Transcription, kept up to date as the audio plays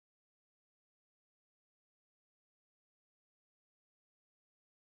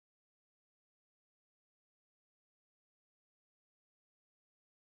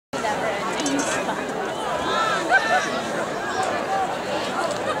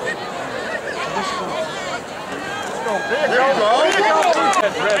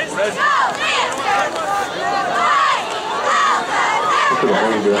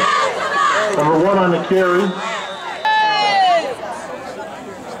Number 1 on the carry.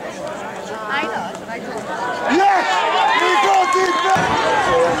 Yes! We go defense!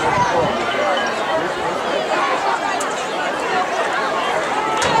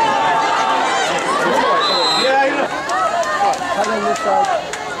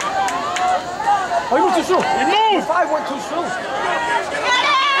 Oh, he went too soon. He moved. 5 went too soon.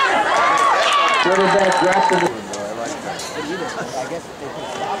 Quarterback dropped it.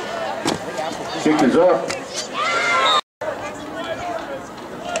 Kick is up.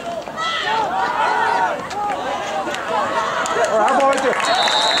 All right, I'm right there.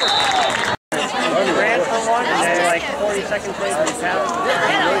 He ran for one, and then like 40 seconds later he passed.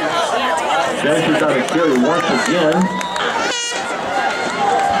 Sanchez on the carry once again.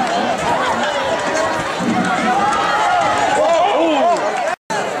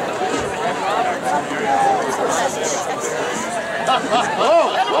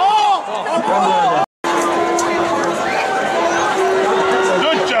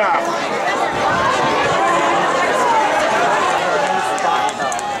 Good job!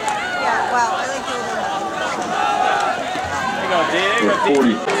 Yeah, well, I like the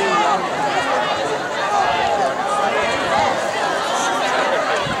 40.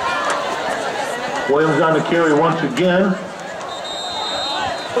 Williams on the carry once again.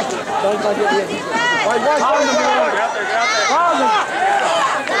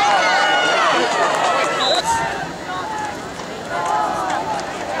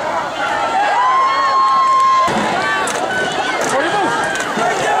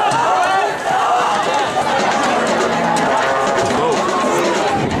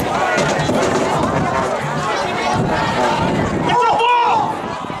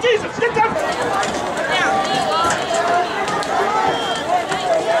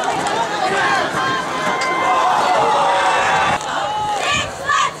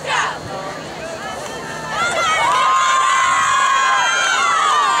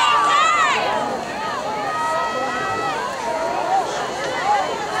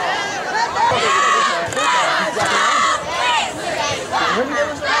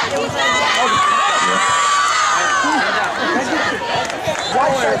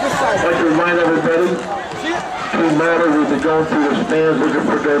 I'd like to remind everybody, Team Matters will be going through the stands looking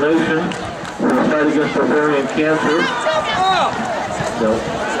for donations for the fight against ovarian cancer. So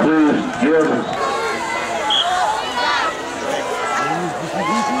please give.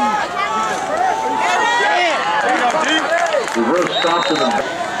 Reverse stop to the back.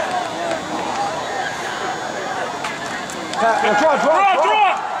 Draw!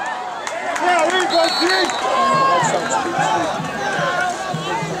 Yeah, we go deep!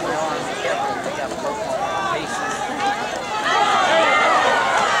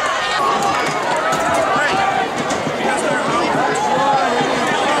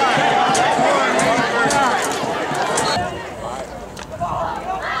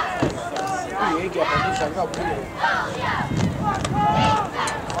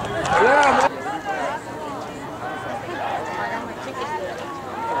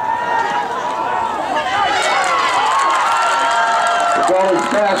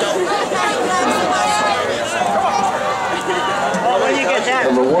 When you get that.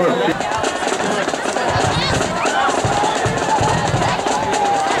 Number 1 or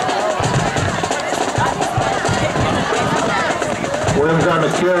 2. Williams on the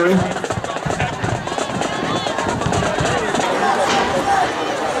carry.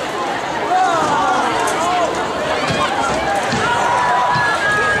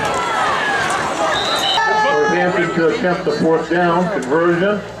 Advancing to attempt the 4th down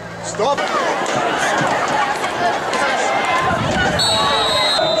conversion. Stop it!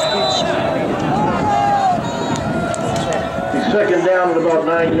 He's 2nd down at about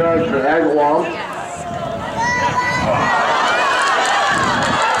 9 yards for Agawam.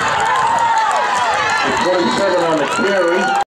 He's 27 on the carry.